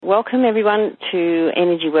welcome everyone to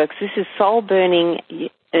Energy Works. This is Soul Burning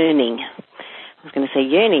Earning. I was going to say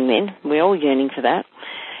yearning then. We're all yearning for that.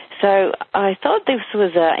 So I thought this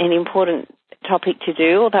was an important topic to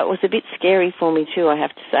do, although it was a bit scary for me too, I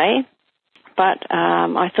have to say. But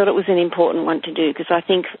I thought it was an important one to do because I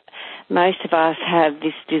think most of us have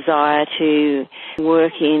this desire to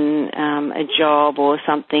work in a job or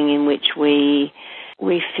something in which we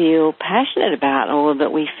feel passionate about, or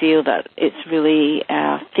that we feel that it's really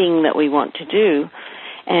our thing that we want to do.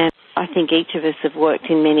 And I think each of us have worked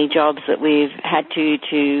in many jobs that we've had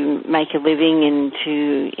to make a living, and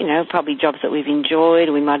to, probably jobs that we've enjoyed,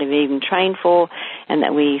 we might have even trained for, and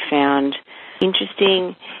that we found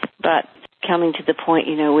interesting, but coming to the point,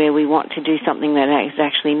 where we want to do something that is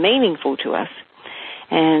actually meaningful to us.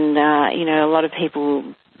 And, a lot of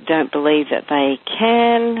people don't believe that they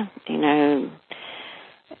can,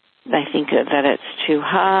 they think that it's too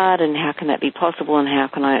hard, and how can that be possible, and how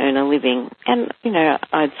can I earn a living? And,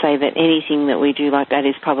 I'd say that anything that we do like that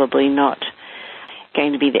is probably not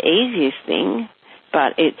going to be the easiest thing,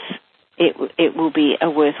 but it will be a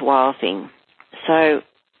worthwhile thing. So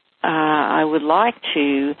I would like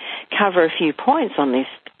to cover a few points on this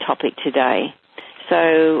topic today.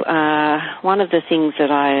 So one of the things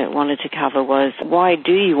that I wanted to cover was, why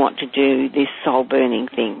do you want to do this soul-burning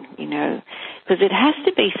thing, Because it has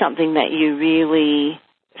to be something that you really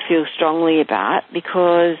feel strongly about,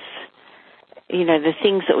 because, the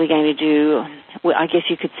things that we're going to do, I guess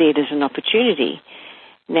you could see it as an opportunity.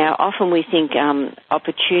 Now, often we think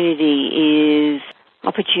opportunity is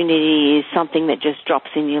something that just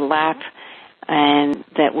drops in your lap, and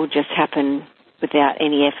that will just happen without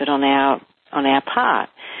any effort on our part.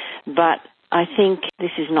 But I think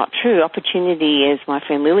this is not true. Opportunity, as my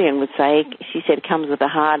friend Lillian would say, she said, comes with a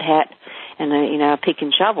hard hat and a pick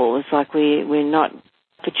and shovel. It's like we're not.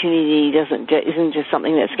 Opportunity isn't just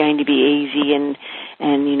something that's going to be easy and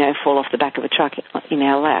fall off the back of a truck in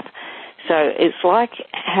our lap. So it's like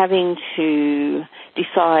having to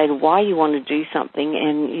decide why you want to do something,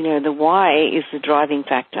 and the why is the driving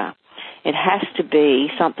factor. It has to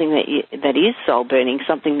be something that is soul burning,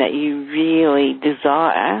 something that you really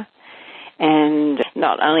desire, and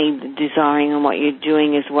not only desiring on what you're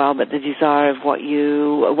doing as well, but the desire of what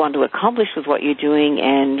you want to accomplish with what you're doing,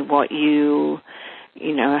 and what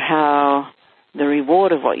how the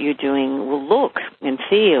reward of what you're doing will look and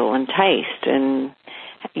feel and taste, and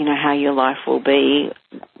how your life will be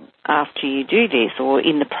after you do this, or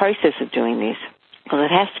in the process of doing this. Because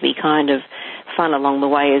it has to be kind of fun along the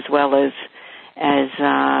way, as well as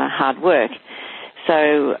hard work.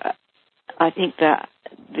 So I think that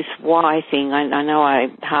this why thing, I know I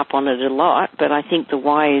harp on it a lot, but I think the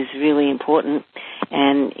why is really important.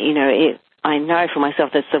 And, I know for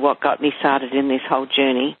myself that's what got me started in this whole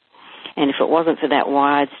journey. And if it wasn't for that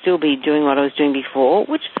why, I'd still be doing what I was doing before,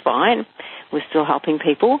 which is fine. We're still helping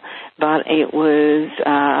people, but it was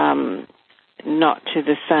not to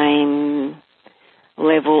the same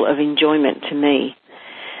level of enjoyment to me.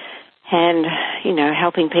 And,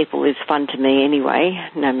 helping people is fun to me anyway,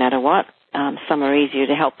 no matter what. Some are easier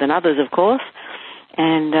to help than others, of course.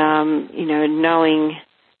 And, knowing,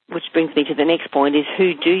 which brings me to the next point, is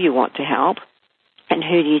who do you want to help, and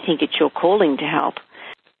who do you think it's your calling to help?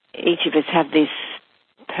 Each of us have this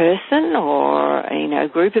person or, a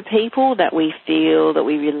group of people that we feel that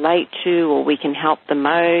we relate to, or we can help the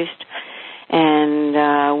most. And,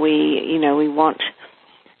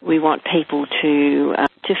 we want people to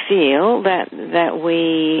feel that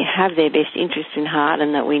we have their best interest in heart,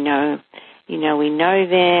 and that we know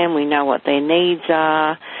them, we know what their needs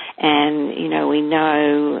are, and, we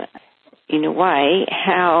know, in a way,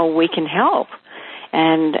 how we can help.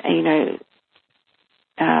 And,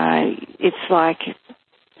 it's like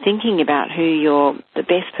thinking about who the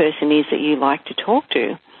best person is that you like to talk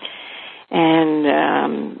to. And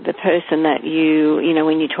the person that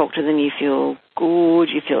when you talk to them, you feel good,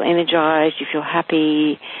 you feel energized, you feel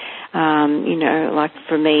happy. Like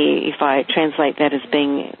for me, if I translate that as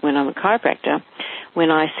being when I'm a chiropractor,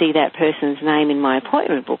 when I see that person's name in my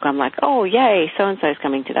appointment book, I'm like, oh, yay, so-and-so's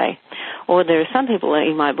coming today. Or there are some people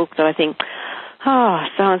in my book that I think, oh,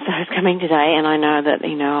 so-and-so's coming today, and I know that,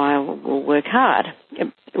 I will work hard.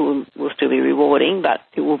 It will still be rewarding, but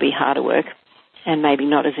it will be harder work, and maybe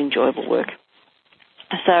not as enjoyable work.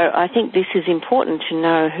 So I think this is important to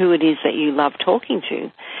know who it is that you love talking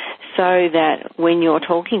to, so that when you're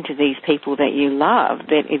talking to these people that you love,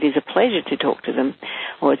 that it is a pleasure to talk to them,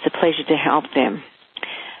 or it's a pleasure to help them.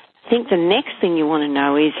 I think the next thing you want to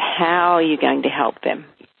know is how you're going to help them.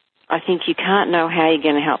 I think you can't know how you're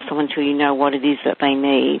going to help someone until you know what it is that they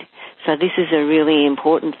need. So this is a really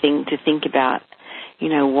important thing to think about.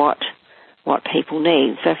 what people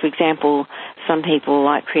need. So, for example, some people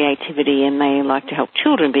like creativity and they like to help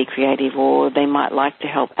children be creative, or they might like to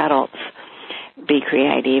help adults be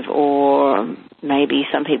creative, or maybe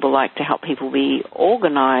some people like to help people be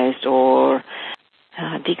organized or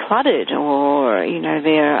decluttered, or,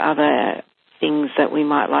 there are other things that we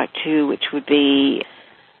might like to, which would be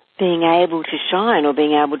being able to shine or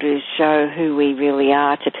being able to show who we really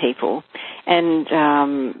are to people. And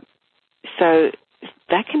so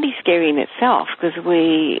that can be scary in itself, because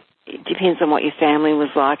it depends on what your family was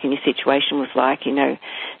like and your situation was like.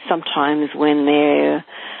 Sometimes when there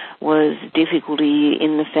was difficulty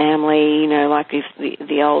in the family, like if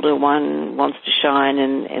the older one wants to shine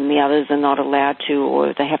and the others are not allowed to,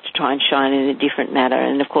 or they have to try and shine in a different manner.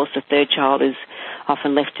 And of course the third child is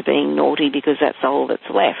often left to being naughty because that's all that's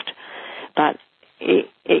left. But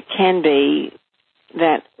it can be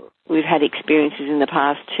that we've had experiences in the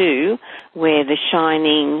past too where the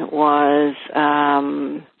shining was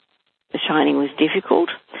difficult,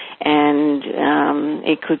 and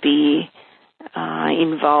it could be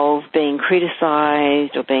involve being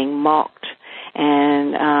criticized or being mocked,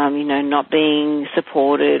 and not being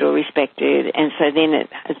supported or respected. And so then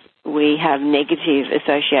we have negative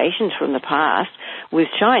associations from the past with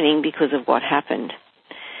shining because of what happened.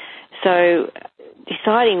 So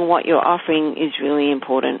deciding what you're offering is really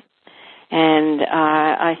important. And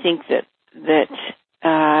I think that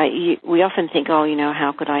we often think,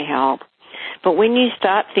 how could I help? But when you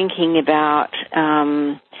start thinking about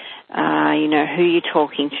who you're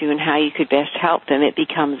talking to and how you could best help them, it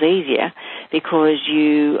becomes easier, because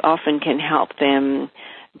you often can help them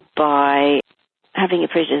by having a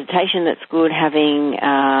presentation that's good, having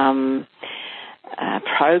a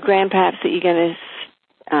program perhaps that you're going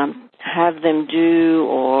to have them do,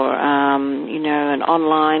 or, an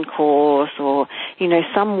online course, or,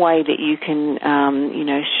 some way that you can,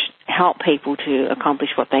 help people to accomplish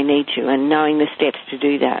what they need to, and knowing the steps to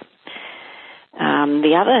do that.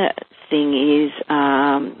 The other thing is,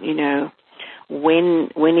 when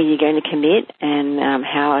are you going to commit, and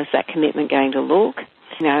how is that commitment going to look?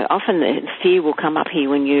 Often the fear will come up here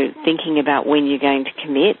when you're thinking about when you're going to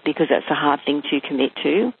commit, because that's a hard thing to commit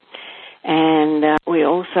to. And we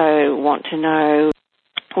also want to know,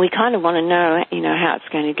 we kind of want to know, how it's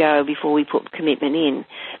going to go before we put commitment in.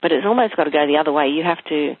 But it's almost got to go the other way. You have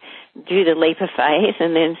to do the leap of faith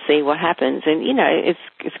and then see what happens. And,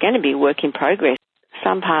 it's going to be a work in progress.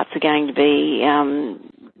 Some parts are going to be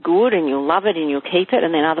good and you'll love it and you'll keep it.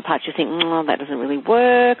 And then other parts you think, that doesn't really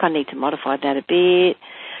work. I need to modify that a bit.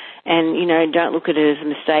 And, don't look at it as a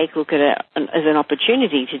mistake. Look at it as an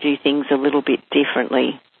opportunity to do things a little bit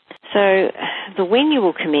differently. So the when you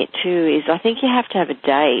will commit to is, I think you have to have a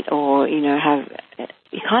date, or, you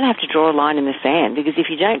kind of have to draw a line in the sand, because if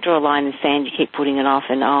you don't draw a line in the sand, you keep putting it off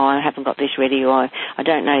and, I haven't got this ready, or I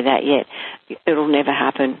don't know that yet. It'll never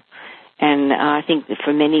happen. And I think that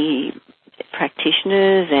for many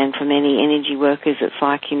practitioners and for many energy workers, it's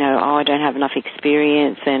like, I don't have enough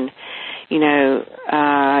experience and,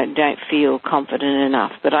 don't feel confident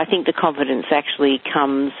enough. But I think the confidence actually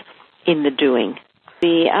comes in the doing.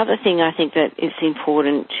 The other thing I think that it's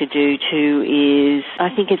important to do too is, I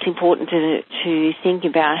think it's important to think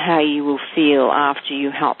about how you will feel after you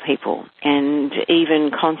help people, and even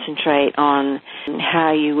concentrate on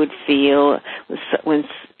how you would feel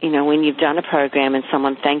when you've done a program and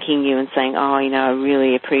someone thanking you and saying, I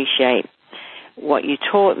really appreciate what you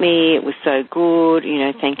taught me. It was so good.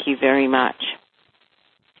 Thank you very much.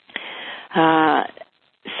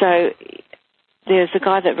 So there's a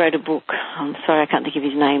guy that wrote a book, I'm sorry I can't think of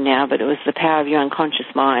his name now, but it was The Power of Your Unconscious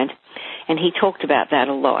Mind, and he talked about that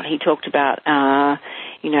a lot. He talked about,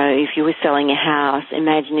 if you were selling a house,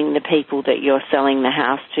 imagining the people that you're selling the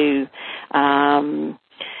house to,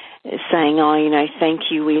 saying, thank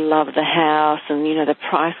you, we love the house, and, the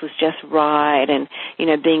price was just right, and,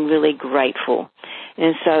 being really grateful.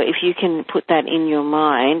 And so if you can put that in your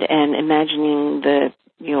mind and imagining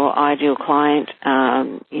your ideal client,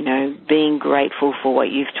 being grateful for what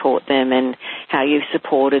you've taught them and how you've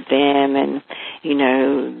supported them, and,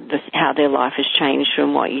 how their life has changed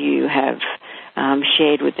from what you have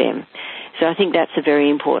shared with them. So I think that's a very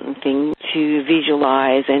important thing to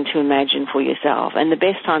visualize and to imagine for yourself. And the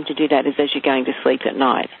best time to do that is as you're going to sleep at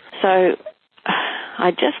night. So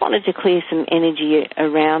I just wanted to clear some energy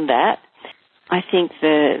around that. I think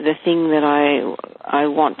the thing that I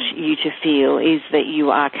want you to feel is that you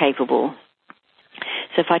are capable.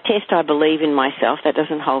 So if I test I believe in myself, that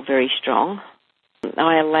doesn't hold very strong.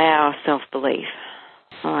 I allow self-belief.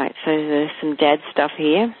 All right, so there's some dad stuff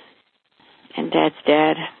here, and dad's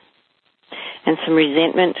dad, and some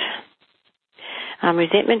resentment.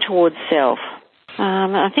 Resentment towards self.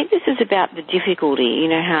 I think this is about the difficulty,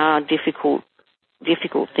 how difficult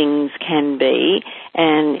things can be,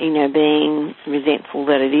 and, being resentful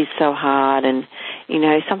that it is so hard. And,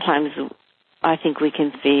 sometimes I think we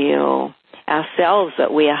can feel ourselves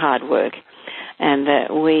that we are hard work and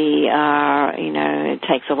that we are, it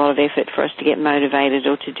takes a lot of effort for us to get motivated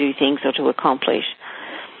or to do things or to accomplish.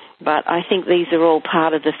 But I think these are all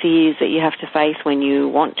part of the fears that you have to face when you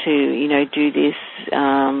want to, do this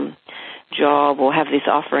job or have this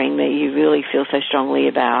offering that you really feel so strongly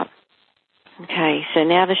about. Okay, so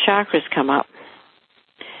now the chakras come up.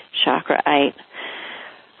 Chakra 8,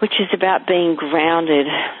 which is about being grounded.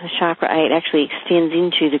 The chakra 8 actually extends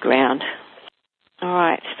into the ground. All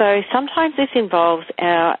right, so sometimes this involves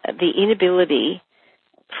the inability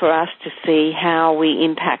for us to see how we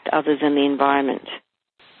impact others and the environment.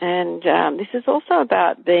 And this is also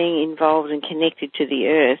about being involved and connected to the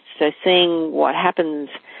earth. So seeing what happens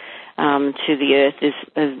to the earth is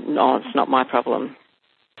it's not my problem.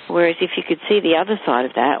 Whereas if you could see the other side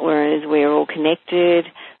of that, whereas we're all connected,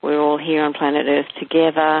 we're all here on planet Earth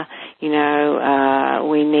together, we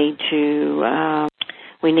need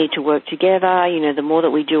to work together. The more that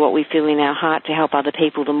we do what we feel in our heart to help other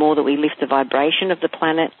people, the more that we lift the vibration of the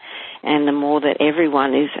planet, and the more that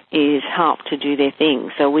everyone is helped to do their thing.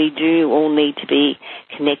 So we do all need to be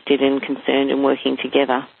connected and concerned and working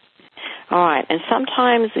together. All right, and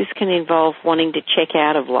sometimes this can involve wanting to check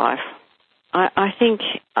out of life. I think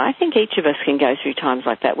each of us can go through times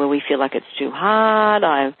like that where we feel like it's too hard.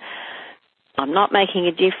 I'm not making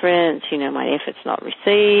a difference. My effort's not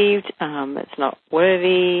received. It's not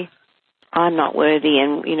worthy. I'm not worthy,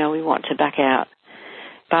 and we want to back out.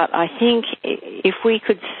 But I think if we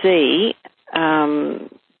could see the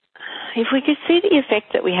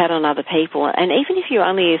effect that we had on other people, and even if you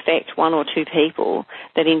only affect one or two people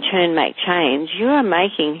that in turn make change, you are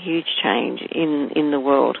making huge change in the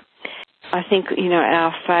world. I think,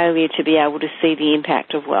 our failure to be able to see the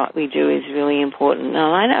impact of what we do is really important. And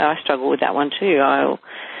I know I struggle with that one too.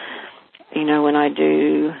 When I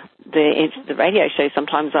do the radio show,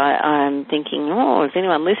 sometimes I'm thinking, is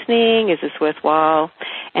anyone listening? Is this worthwhile?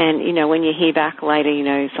 And, when you hear back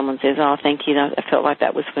later, someone says, thank you, I felt like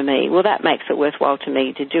that was for me. Well, that makes it worthwhile to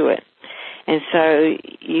me to do it. And so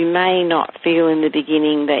you may not feel in the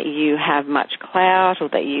beginning that you have much clout or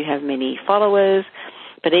that you have many followers,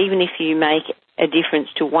 but even if you make a difference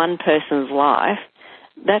to one person's life,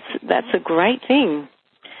 that's a great thing.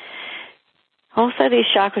 Also, this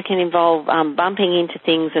chakra can involve bumping into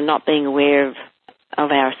things and not being aware of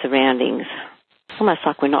our surroundings. It's almost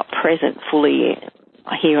like we're not present fully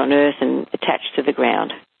here on Earth and attached to the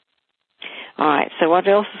ground. All right, so what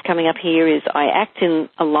else is coming up here is I act in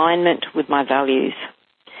alignment with my values.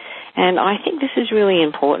 And I think this is really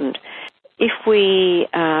important. If we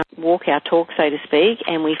walk our talk, so to speak,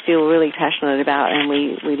 and we feel really passionate about and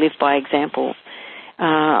we live by example,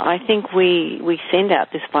 I think we send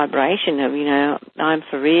out this vibration of, I'm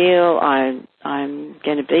for real, I'm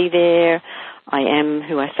going to be there, I am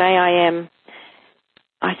who I say I am.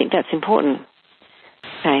 I think that's important.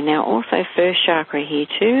 Okay, now also first chakra here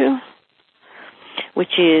too,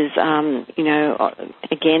 which is,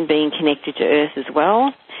 again, being connected to Earth as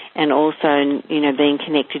well. And also, being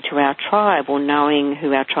connected to our tribe or knowing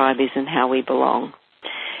who our tribe is and how we belong.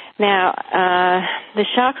 Now, the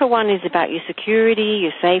chakra one is about your security,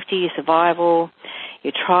 your safety, your survival,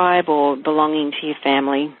 your tribe or belonging to your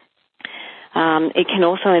family. It can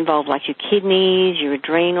also involve like your kidneys, your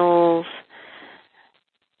adrenals,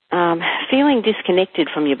 feeling disconnected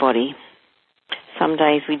from your body. Some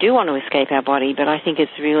days we do want to escape our body, but I think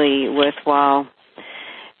it's really worthwhile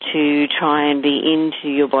to try and be into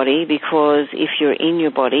your body, because if you're in your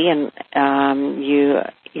body and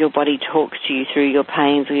your body talks to you through your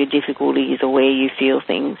pains or your difficulties or where you feel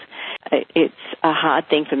things, it's a hard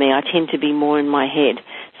thing for me. I tend to be more in my head,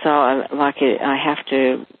 so I have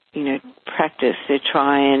to practice to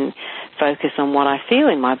try and focus on what I feel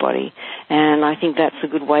in my body. And I think that's a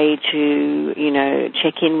good way to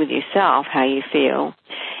check in with yourself, how you feel.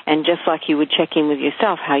 And just like you would check in with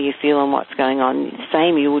yourself, how you feel and what's going on,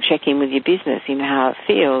 same, you will check in with your business, how it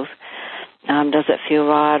feels. Does it feel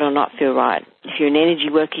right or not feel right? If you're an energy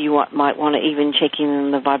worker, you might want to even check in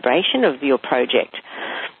on the vibration of your project.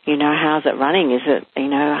 How's it running? Is it,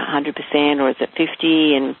 100% or is it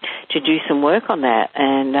 50? And to do some work on that.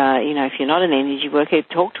 And, if you're not an energy worker,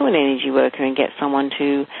 talk to an energy worker and get someone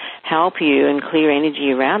to help you and clear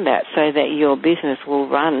energy around that so that your business will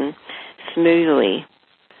run smoothly.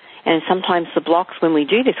 And sometimes the blocks, when we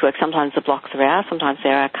do this work, sometimes the blocks are ours, sometimes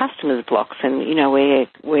they're our customers' blocks. And, you know,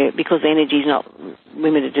 we're because energy is not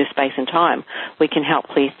limited to space and time, we can help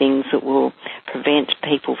clear things that will prevent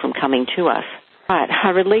people from coming to us. Right, I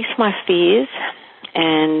release my fears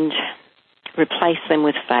and replace them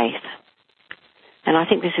with faith. And I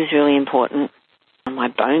think this is really important. My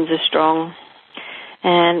bones are strong.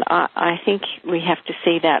 And I think we have to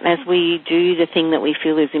see that as we do the thing that we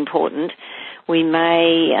feel is important, we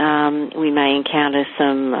may encounter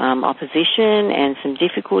some opposition and some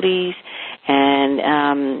difficulties,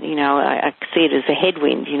 and you know, I see it as a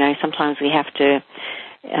headwind. You know, sometimes we have to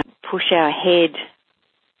push our head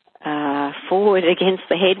forward against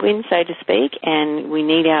the headwind, so to speak, and we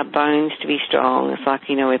need our bones to be strong. It's like,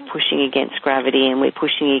 you know, we're pushing against gravity and we're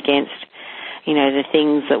pushing against, you know, the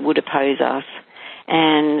things that would oppose us.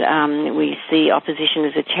 And we see opposition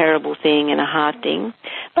as a terrible thing and a hard thing,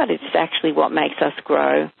 but it's actually what makes us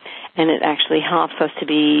grow, and it actually helps us to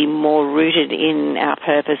be more rooted in our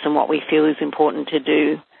purpose and what we feel is important to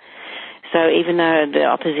do. So even though the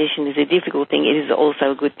opposition is a difficult thing, it is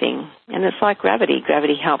also a good thing. And it's like gravity.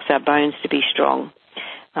 Gravity helps our bones to be strong.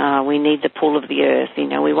 We need the pull of the earth. You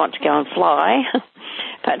know, we want to go and fly,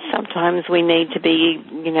 but sometimes we need to be,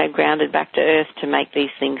 you know, grounded back to earth to make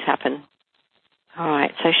these things happen. All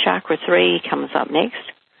right, so chakra 3 comes up next,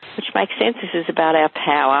 which makes sense. This is about our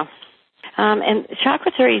power. And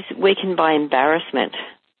chakra 3 is weakened by embarrassment.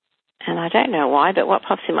 And I don't know why, but what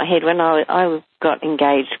pops in my head, when I got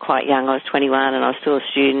engaged quite young, I was 21 and I was still a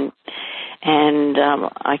student, and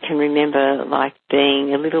I can remember like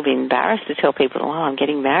being a little bit embarrassed to tell people, oh, I'm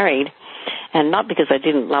getting married. And not because I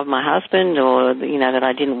didn't love my husband or, you know, that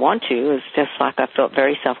I didn't want to. It was just like I felt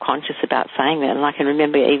very self-conscious about saying that. And I can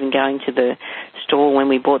remember even going to the store when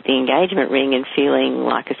we bought the engagement ring and feeling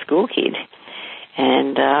like a school kid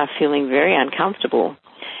and feeling very uncomfortable.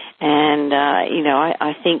 And, you know,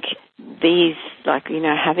 I think these, like, you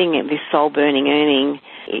know, having this soul-burning earning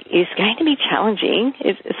is going to be challenging.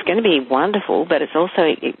 It's going to be wonderful, but it's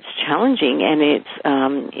challenging,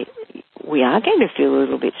 and we are going to feel a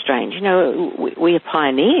little bit strange. You know, we are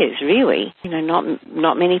pioneers, really. You know,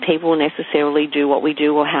 not many people necessarily do what we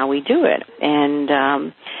do or how we do it. And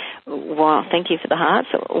thank you for the hearts.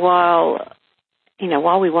 While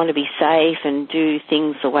we want to be safe and do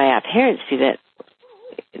things the way our parents did it,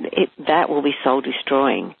 that will be soul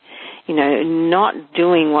destroying. You know, not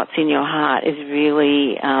doing what's in your heart is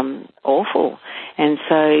really awful. And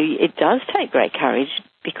so it does take great courage,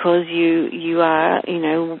 because you are, you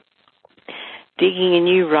know, digging a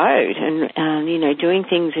new road and you know, doing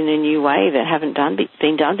things in a new way that haven't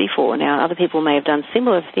been done before. Now, other people may have done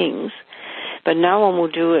similar things, but no one will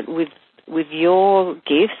do it with your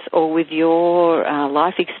gifts or with your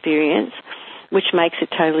life experience, which makes it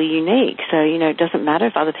totally unique. So, you know, it doesn't matter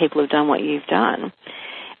if other people have done what you've done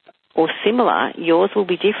or similar. Yours will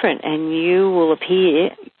be different, and you will appear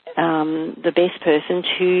the best person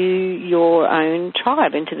to your own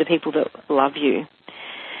tribe and to the people that love you.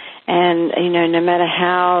 And, you know, no matter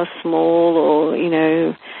how small or, you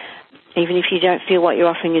know, even if you don't feel what you're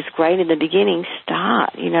offering is great in the beginning,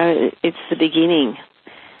 start. You know, it's the beginning.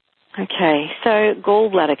 Okay, so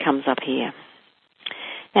gallbladder comes up here.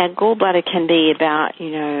 Now, gallbladder can be about,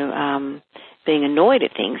 you know, being annoyed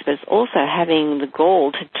at things, but it's also having the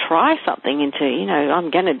gall to try something into, you know,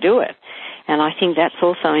 I'm going to do it. And I think that's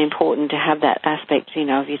also important to have that aspect, you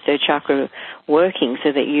know, of your third chakra working,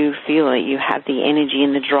 so that you feel that you have the energy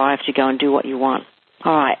and the drive to go and do what you want.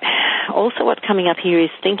 All right. Also, what's coming up here is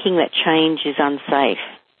thinking that change is unsafe.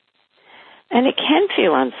 And it can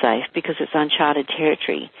feel unsafe because it's uncharted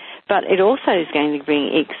territory. But it also is going to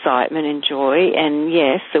bring excitement and joy. And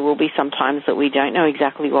yes, there will be some times that we don't know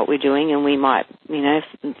exactly what we're doing, and we might, you know,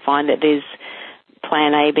 find that there's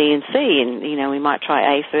plan A, B, and C. And, you know, we might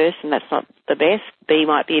try A first, and that's not the best. B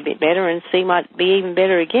might be a bit better, and C might be even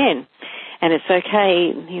better again. And it's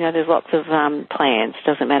okay. You know, there's lots of plans.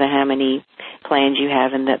 Doesn't matter how many plans you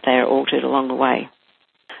have, and that they're altered along the way.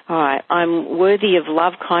 All right. I'm worthy of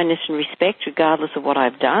love, kindness, and respect, regardless of what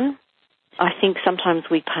I've done. I think sometimes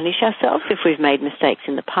we punish ourselves if we've made mistakes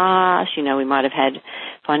in the past. You know, we might have had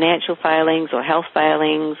financial failings or health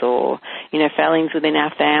failings or, you know, failings within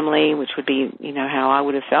our family, which would be, you know, how I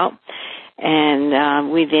would have felt. And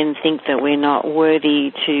we then think that we're not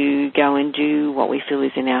worthy to go and do what we feel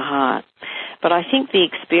is in our heart. But I think the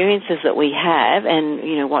experiences that we have and,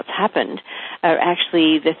 you know, what's happened are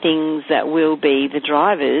actually the things that will be the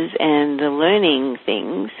drivers and the learning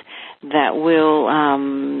things that will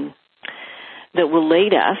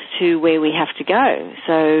lead us to where we have to go.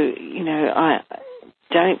 So, you know,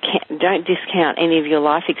 don't discount any of your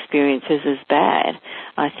life experiences as bad.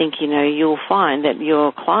 I think, you'll find that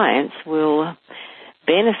your clients will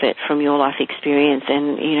benefit from your life experience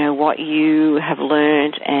and, what you have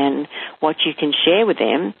learned and what you can share with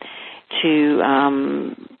them to,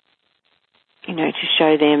 to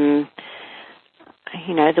show them,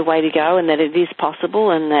 the way to go and that it is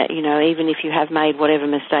possible and that, even if you have made whatever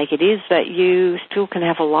mistake it is, that you still can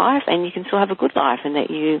have a life and you can still have a good life and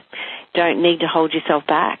that you don't need to hold yourself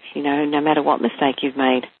back, no matter what mistake you've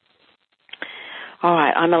made. All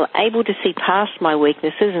right, I'm able to see past my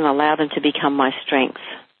weaknesses and allow them to become my strengths.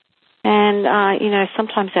 And,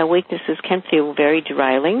 sometimes our weaknesses can feel very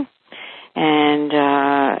derailing and,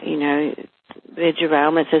 the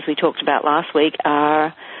derailments, as we talked about last week,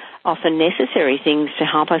 are often necessary things to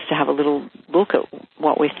help us to have a little look at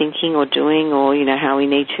what we're thinking or doing or, how we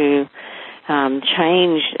need to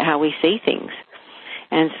change how we see things.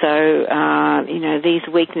 And so, these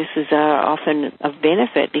weaknesses are often of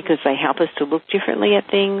benefit because they help us to look differently at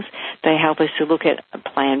things. They help us to look at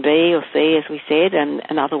plan B or C, as we said,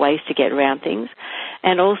 and other ways to get around things.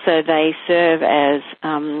 And also they serve as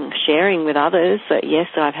sharing with others that, yes,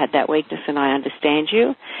 I've had that weakness and I understand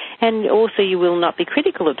you. And also you will not be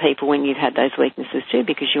critical of people when you've had those weaknesses too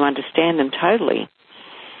because you understand them totally.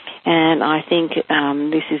 And I think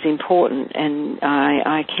this is important, and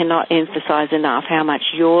I cannot emphasize enough how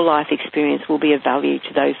much your life experience will be of value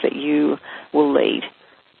to those that you will lead.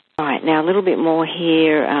 All right, now a little bit more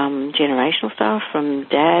here, generational stuff from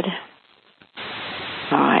Dad.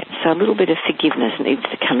 All right, so a little bit of forgiveness needs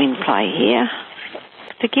to come in play here.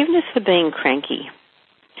 Forgiveness for being cranky.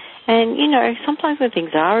 And, sometimes when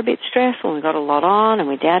things are a bit stressful and we've got a lot on and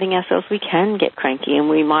we're doubting ourselves, we can get cranky and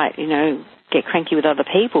we might, get cranky with other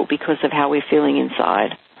people because of how we're feeling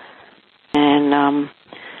inside. And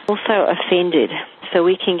also offended. So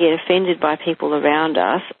we can get offended by people around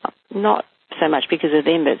us, not so much because of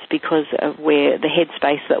them, but it's because of the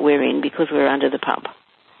headspace that we're in, because we're under the pump.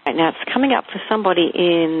 Right, now it's coming up for somebody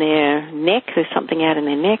in their neck. There's something out in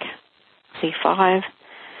their neck, C5,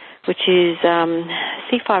 which is,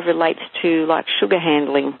 C5 relates to like sugar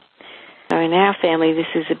handling. So in our family,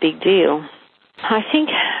 this is a big deal. I think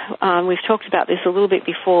we've talked about this a little bit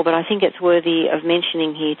before, but I think it's worthy of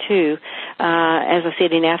mentioning here too. As I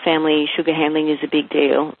said, in our family, sugar handling is a big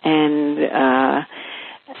deal, and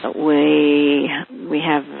we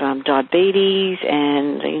have diabetes,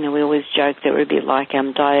 and we always joke that we're a bit like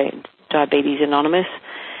Diabetes Anonymous.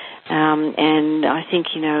 And I think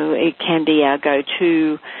it can be our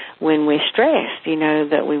go-to when we're stressed.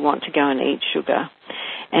 That we want to go and eat sugar.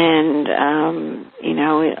 And,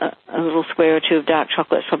 a little square or two of dark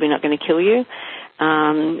chocolate is probably not going to kill you.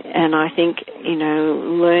 And I think,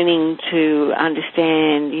 learning to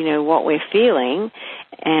understand, what we're feeling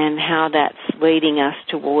and how that's leading us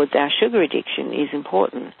towards our sugar addiction is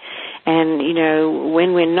important. And,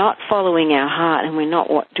 when we're not following our heart and we're not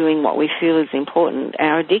doing what we feel is important,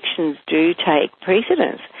 our addictions do take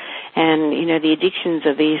precedence. And, the addictions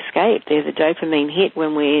are the escape. They're the dopamine hit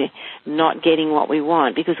when we're not getting what we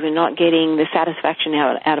want because we're not getting the satisfaction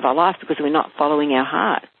out of our life because we're not following our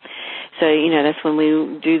heart. So, that's when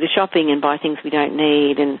we do the shopping and buy things we don't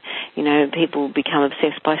need and, people become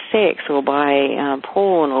obsessed by sex or by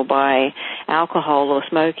porn or by alcohol or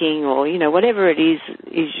smoking or, whatever it is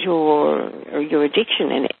your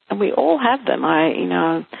addiction. And we all have them.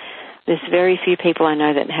 There's very few people I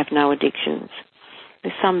know that have no addictions.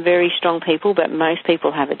 There's some very strong people, but most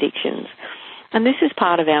people have addictions. And this is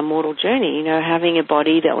part of our mortal journey, having a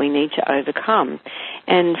body that we need to overcome.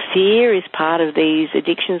 And fear is part of these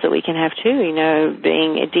addictions that we can have too,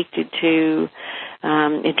 being addicted to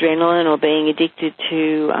adrenaline or being addicted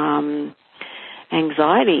to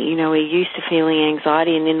anxiety. We're used to feeling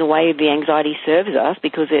anxiety, and in the way the anxiety serves us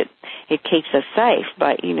because it keeps us safe.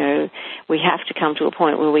 But, we have to come to a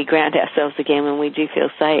point where we ground ourselves again when we do feel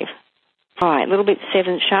safe. All right, a little bit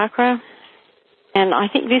seventh chakra. And I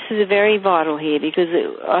think this is very vital here because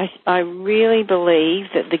I really believe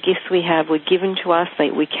that the gifts we have were given to us.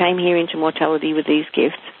 We came here into mortality with these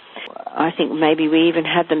gifts. I think maybe we even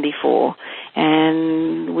had them before,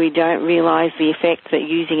 and we don't realize the effect that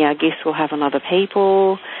using our gifts will have on other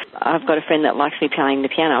people. I've got a friend that likes me playing the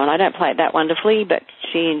piano, and I don't play it that wonderfully, but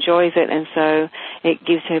she enjoys it, and so it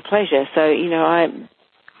gives her pleasure. So, I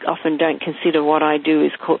often don't consider what I do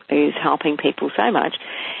is helping people so much.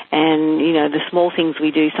 And, the small things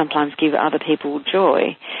we do sometimes give other people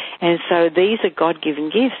joy. And so these are God-given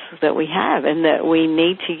gifts that we have and that we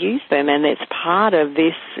need to use them. And it's part of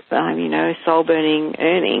this, soul-burning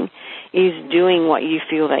earning is doing what you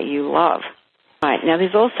feel that you love. Right. Now,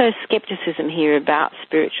 there's also skepticism here about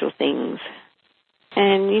spiritual things.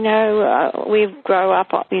 And, we grow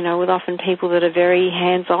up, with often people that are very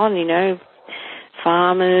hands-on,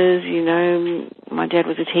 farmers, my dad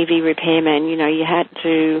was a TV repairman, you had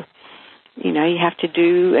to, you have to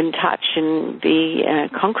do and touch and be a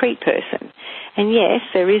concrete person. And yes,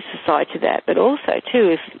 there is a side to that, but also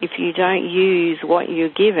too, if you don't use what you're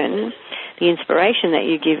given, the inspiration that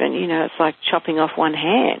you're given, it's like chopping off one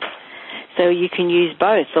hand. So you can use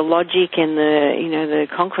both, the logic and the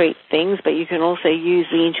concrete things, but you can also use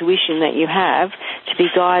the intuition that you have to be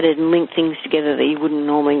guided and link things together that you wouldn't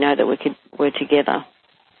normally know that were together.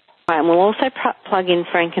 Right, and we'll also plug in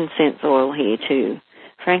frankincense oil here too.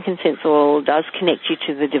 Frankincense oil does connect you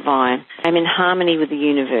to the divine. I'm in harmony with the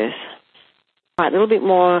universe. Right, a little bit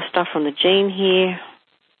more stuff from the gene here.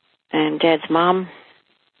 And Dad's mum.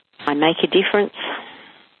 I make a difference.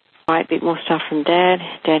 Right, a bit more stuff from Dad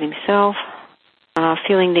himself.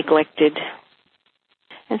 Feeling neglected.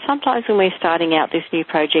 And sometimes when we're starting out this new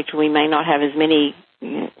project, we may not have as many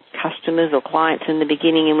customers or clients in the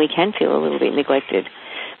beginning, and we can feel a little bit neglected.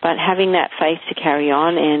 But having that faith to carry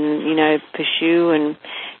on and, pursue and,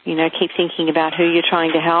 keep thinking about who you're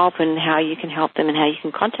trying to help and how you can help them and how you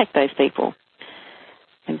can contact those people.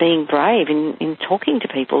 And being brave in talking to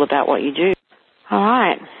people about what you do. All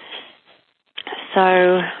right.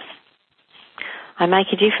 So I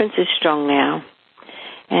make a difference is strong now.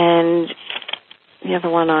 And the other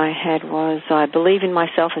one I had was I believe in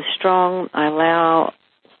myself is strong. I allow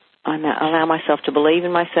myself to believe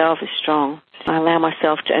in myself is strong. I allow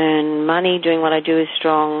myself to earn money. Doing what I do is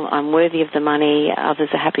strong. I'm worthy of the money.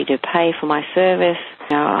 Others are happy to pay for my service.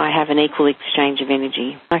 I have an equal exchange of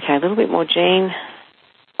energy. Okay, a little bit more, Jean.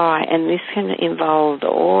 All right, and this can involve the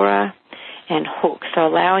aura and hook. So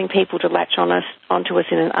allowing people to latch onto us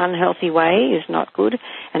in an unhealthy way is not good.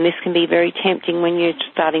 And this can be very tempting when you're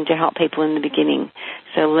starting to help people in the beginning.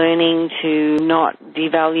 So learning to not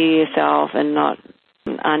devalue yourself and not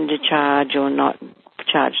undercharge or not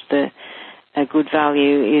charge a good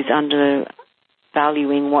value is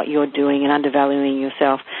undervaluing what you're doing and undervaluing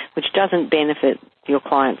yourself, which doesn't benefit your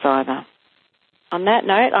clients either. On that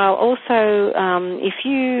note, I'll also, if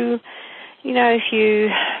you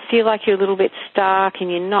feel like you're a little bit stuck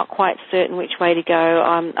and you're not quite certain which way to go,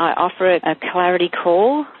 I offer a clarity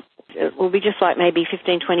call. It will be just like maybe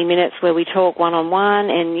 15, 20 minutes where we talk one-on-one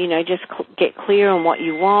and, just get clear on what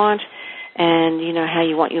you want and, how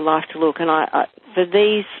you want your life to look. And for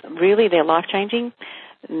these, really, they're life-changing.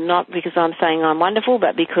 Not because I'm saying I'm wonderful,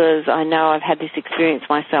 but because I know I've had this experience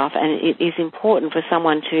myself, and it is important for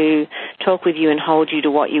someone to talk with you and hold you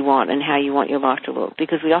to what you want and how you want your life to look,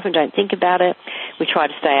 because we often don't think about it. We try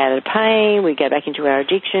to stay out of the pain. We go back into our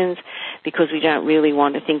addictions because we don't really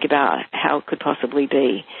want to think about how it could possibly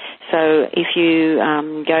be. So if you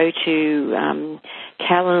go to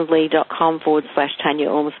calendly.com/Tanya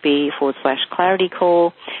Ormsby/clarity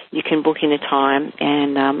call, you can book in a time,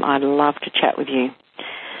 and I'd love to chat with you.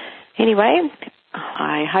 Anyway,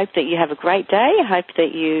 I hope that you have a great day. I hope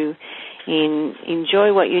that you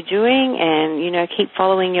enjoy what you're doing and, keep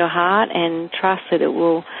following your heart and trust that it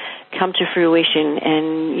will come to fruition.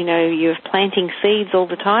 And, you're planting seeds all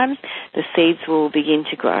the time. The seeds will begin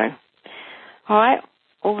to grow. All right,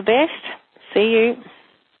 all the best. See you.